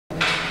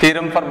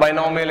Theorem for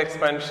binomial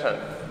expansion.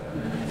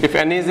 If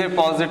n is a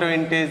positive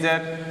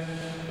integer,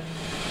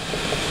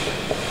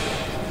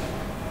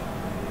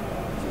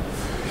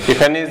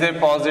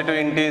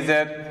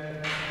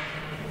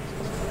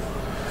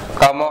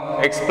 comma,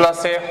 x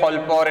plus a whole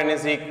power n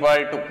is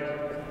equal to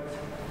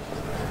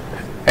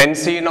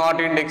nc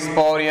naught into x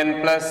power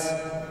n plus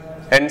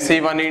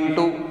nc1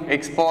 into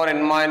x power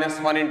n minus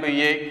 1 into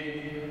a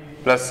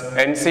plus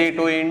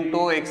nc2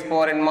 into x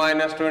power n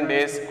minus 2 into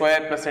a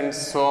square plus and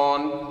so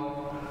on,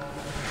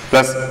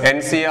 plus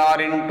ncr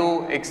into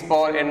x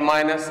power n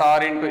minus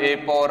r into a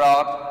power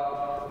r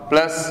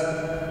plus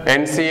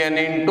ncn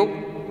into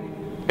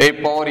a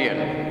power n.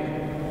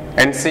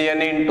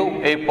 ncn into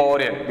a power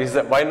n. This is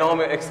a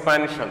binomial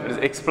expansion. This is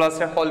x plus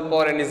a whole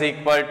power n is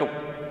equal to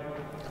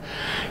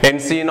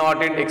nc naught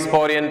into x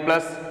power n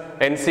plus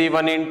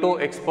nc1 into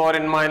x power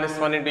n minus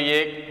 1 into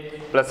a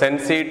plus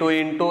nc2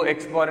 into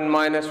x power n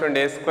minus 2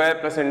 into a square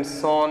plus and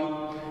so on,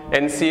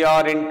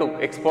 ncr into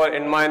x power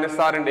n minus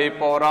r into a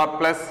power r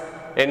plus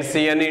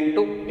ncn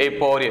into a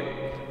power n.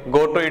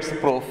 Go to its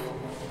proof.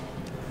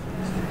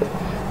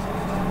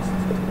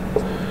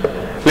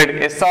 Let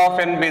S of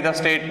n be the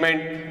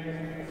statement.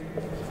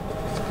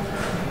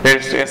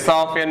 Let S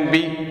of n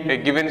be a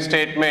given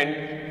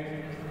statement.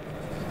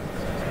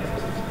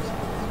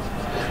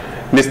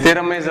 This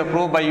theorem is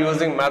proved by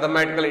using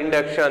mathematical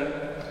induction.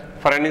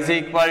 For n is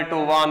equal to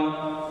 1,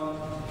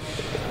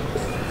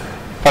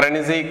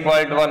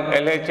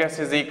 LHS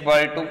is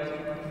equal to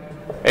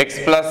x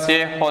plus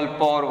a whole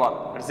power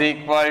 1. It is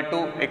equal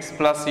to x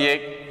plus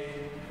a.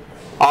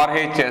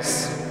 RHS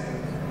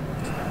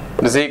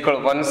is equal to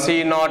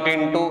 1c naught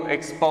into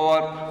x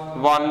power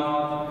 1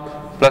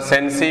 plus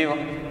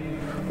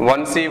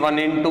nc1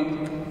 into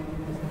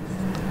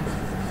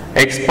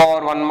x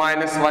power 1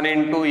 minus 1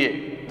 into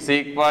a is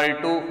equal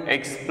to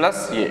x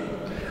plus a.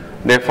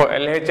 Therefore,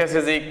 LHS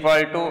is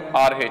equal to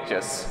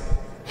RHS.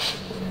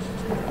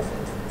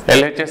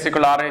 LHS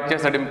equal to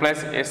RHS, that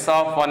implies S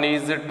of 1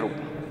 is true.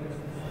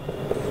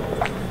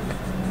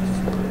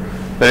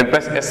 That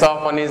implies S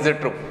of 1 is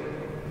true.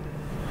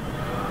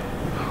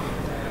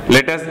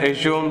 Let us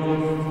assume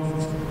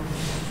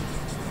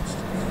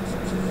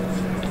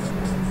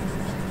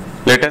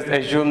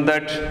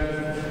that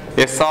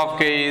S of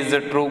k is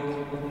true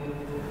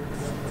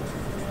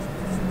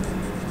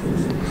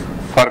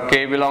for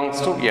k belongs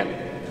to n.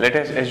 Let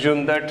us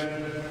assume that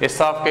S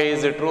of k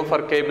is true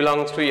for k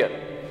belongs to n.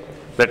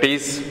 That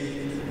is,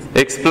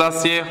 x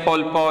plus a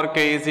whole power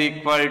k is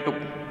equal to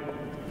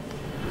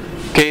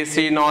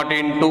kc naught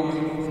into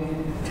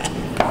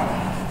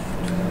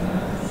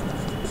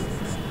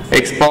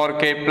x power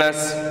k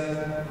plus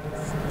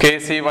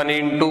kc1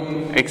 into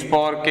x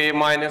power k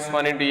minus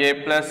 1 into a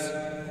plus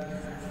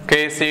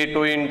kc2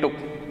 into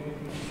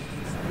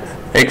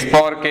x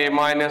power k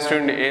minus 2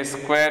 into a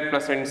square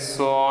plus and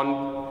so on,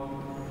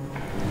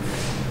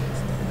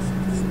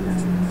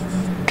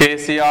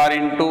 kcr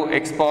into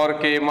x power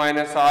k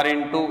minus r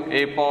into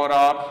a power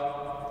r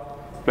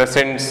plus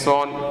and so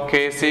on,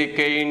 kck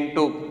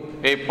into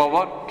a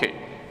power k,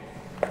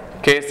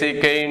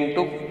 kck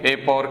into a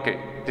power k.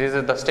 This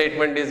is the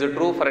statement is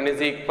true for n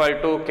is equal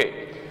to k.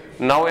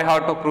 Now we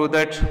have to prove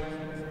that.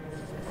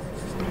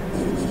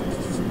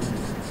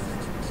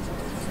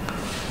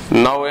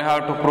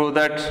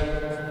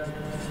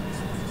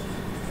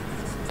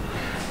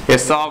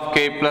 S of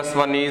k plus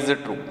 1 is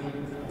true.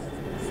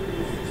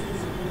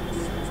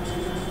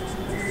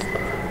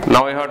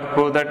 Now we have to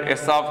prove that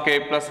S of k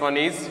plus 1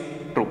 is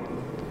true.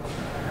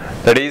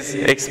 That is,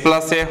 x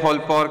plus a whole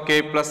power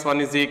k plus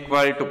 1 is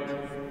equal to,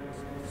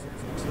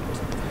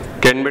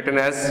 can be written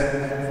as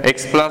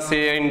x plus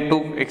a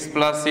into x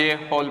plus a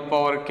whole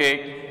power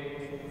k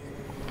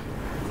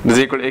is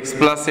equal to x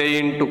plus a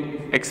into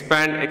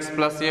expand x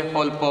plus a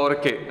whole power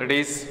k, that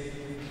is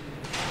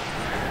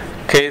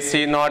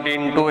kc naught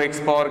into x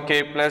power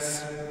k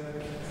plus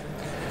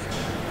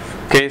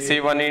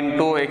kc1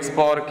 into x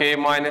power k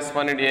minus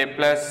 1 into a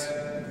plus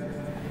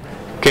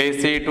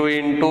kc2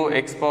 into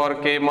x power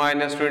k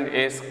minus 2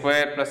 into a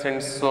square plus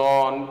and so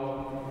on,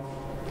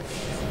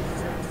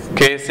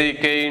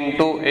 kck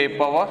into a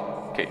power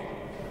k,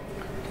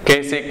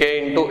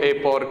 kck into a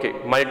power k.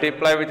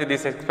 Multiply with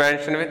this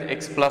expansion with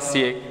x plus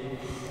a.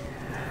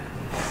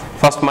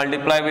 First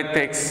multiply with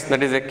x,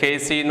 that is a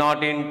kc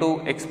naught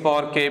into x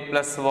power k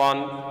plus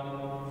 1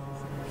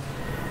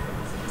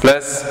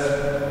 plus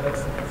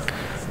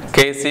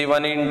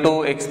kc1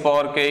 into x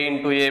power k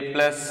into a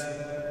plus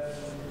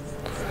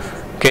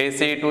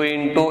kc2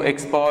 into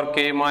x power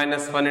k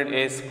minus 1 into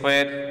a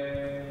square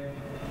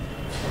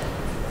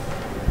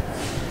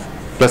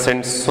plus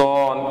and so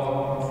on,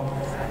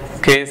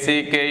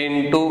 kck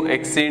into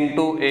x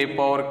into a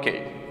power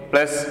k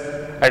plus,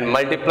 and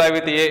multiply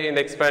with a in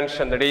the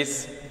expansion, that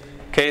is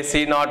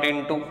kc naught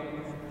into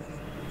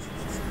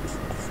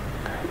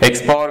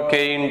x power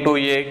k into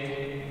a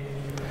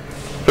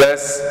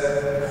plus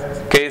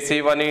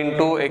kc1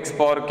 into x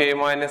power k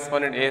minus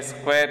 1 into a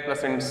square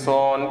plus and so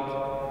on,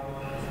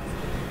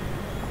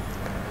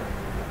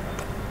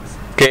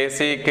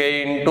 kck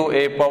into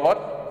a power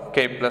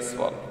k plus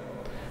 1.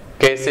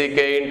 Kck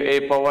into a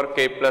power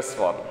k plus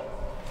 1.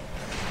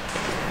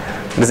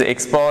 This is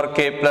x power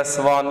k plus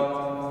 1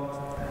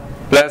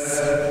 plus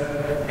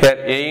here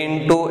a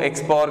into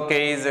x power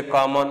k is a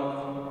common,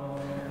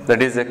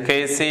 that is a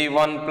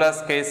kc1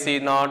 plus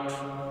kc0,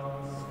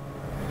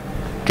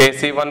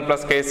 kc1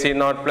 plus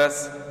kc0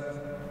 plus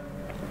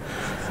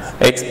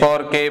x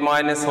power k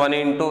minus 1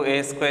 into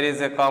a square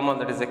is a common,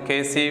 that is a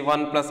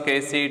kc1 plus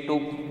kc2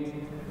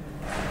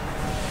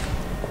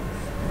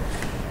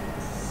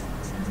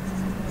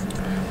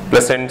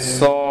 plus and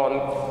so on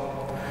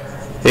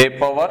a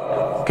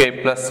power k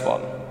plus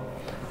 1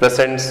 plus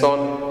and so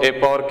on a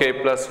power k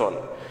plus 1.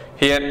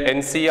 Here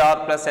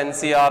NCR plus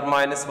NCR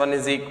minus 1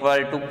 is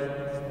equal to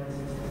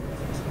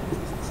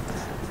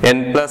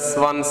n plus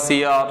 1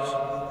 CR.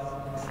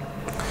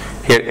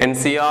 Here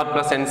NCR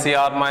plus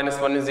NCR minus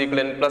 1 is equal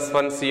to n plus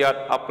 1 CR.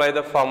 Apply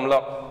the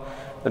formula.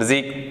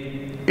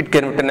 It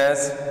can be written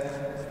as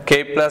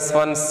k plus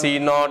 1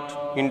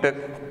 C0 into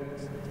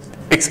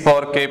x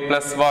power k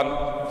plus 1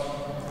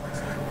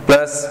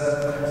 plus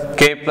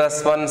k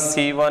plus 1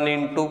 C1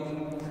 into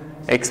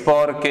x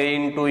power k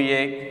into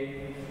a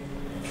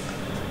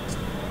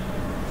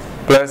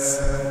plus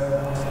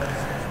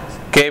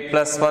k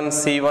plus 1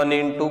 C1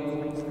 into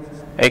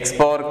x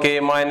power k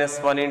minus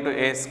 1 into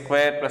a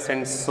square plus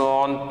and so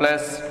on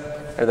plus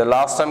the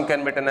last term can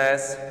be written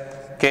as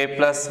k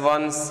plus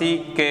 1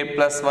 C k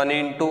plus 1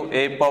 into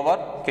a power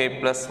k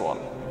plus 1.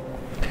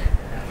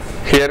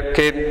 Here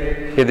k,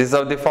 this is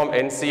of the form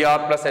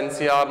NCR plus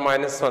NCR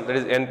minus 1, that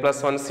is n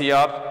plus 1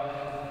 CR.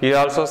 Here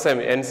also same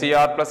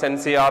NCR plus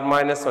NCR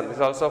minus 1, this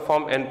is also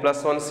form n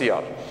plus 1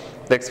 CR.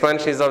 The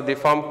expansion is of the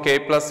form k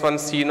plus 1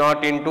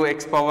 C0 into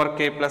x power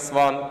k plus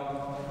 1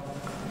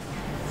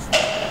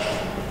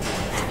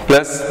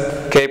 plus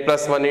k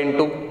plus 1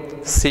 into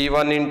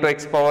C1 into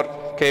x power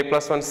k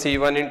plus 1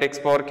 C1 into x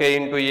power k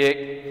into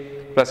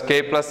a plus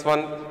k plus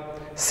 1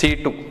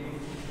 C2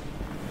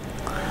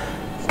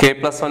 k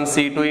plus 1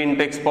 C2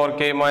 into x power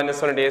k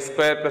minus 1 into a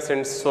square plus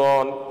and so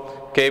on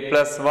k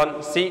plus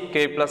 1 C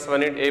k plus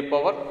 1 into a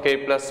power k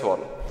plus 1.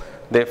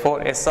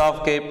 Therefore, S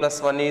of k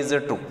plus 1 is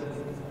true.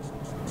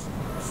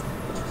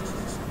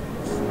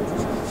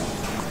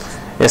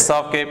 S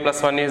of k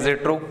plus 1 is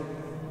true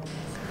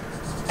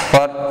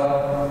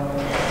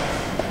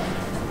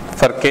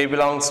for k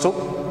belongs to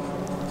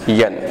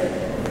n.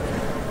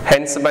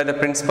 Hence, by the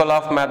principle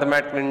of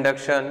mathematical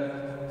induction,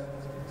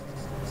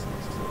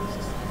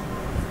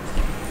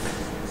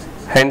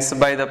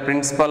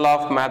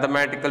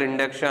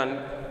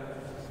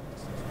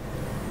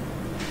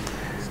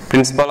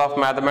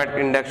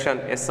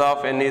 S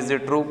of n is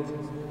true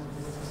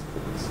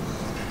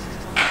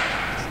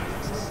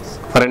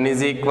for n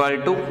is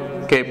equal to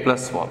k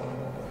plus 1.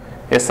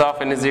 S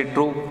of n is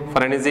true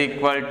for n is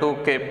equal to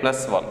k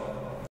plus 1.